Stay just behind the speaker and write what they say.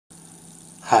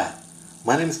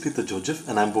My name is Petar Georgiev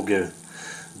and I'm Bulgarian.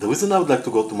 The reason I would like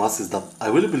to go to Mars is that I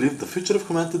really believe the future of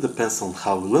humanity depends on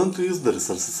how we learn to use the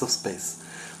resources of space.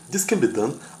 This can be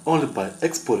done only by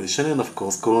exploration and of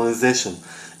course colonization.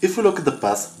 If we look at the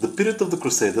past, the period of the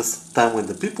Crusaders, time when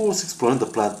the people was exploring the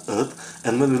planet Earth,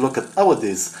 and when we look at our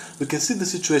days, we can see the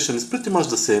situation is pretty much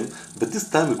the same, but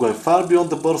this time we're going far beyond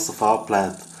the borders of our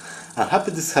planet. I'm happy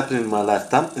this happened in my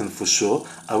lifetime, and for sure,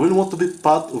 I really want to be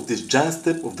part of this giant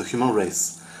step of the human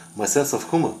race. My sense of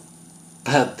humor.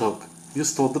 Bad dog, you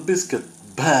stole the biscuit.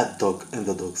 Bad dog. And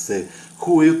the dog say,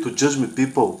 who are you to judge me,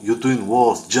 people? You're doing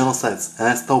wars, genocides, and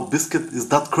I stole biscuit. Is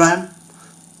that crime?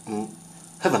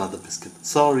 Have another biscuit.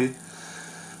 Sorry.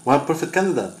 One perfect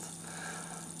candidate.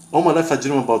 All my life I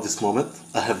dream about this moment.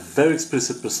 I have very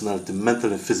expressive personality,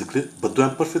 mentally and physically, but do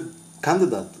I perfect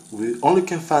candidate? We only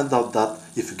can find out that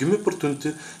if you give me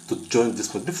opportunity to join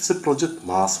this magnificent project,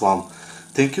 Mars One.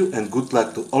 Thank you and good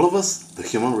luck to all of us, the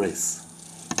human race.